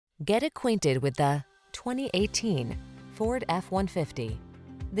Get acquainted with the 2018 Ford F-150.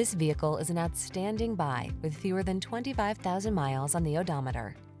 This vehicle is an outstanding buy with fewer than 25,000 miles on the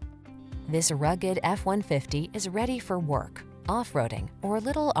odometer. This rugged F-150 is ready for work, off-roading, or a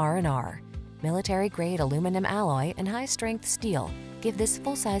little R&R. Military-grade aluminum alloy and high-strength steel give this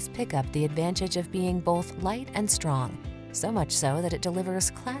full-size pickup the advantage of being both light and strong, so much so that it delivers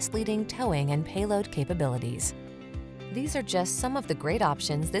class-leading towing and payload capabilities. These are just some of the great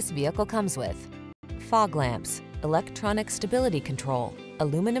options this vehicle comes with: fog lamps, electronic stability control,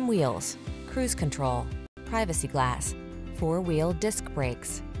 aluminum wheels, cruise control, privacy glass, four-wheel disc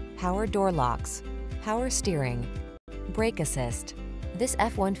brakes, power door locks, power steering, brake assist. This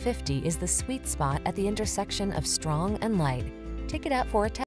F-150 is the sweet spot at the intersection of strong and light. Take it out for a test.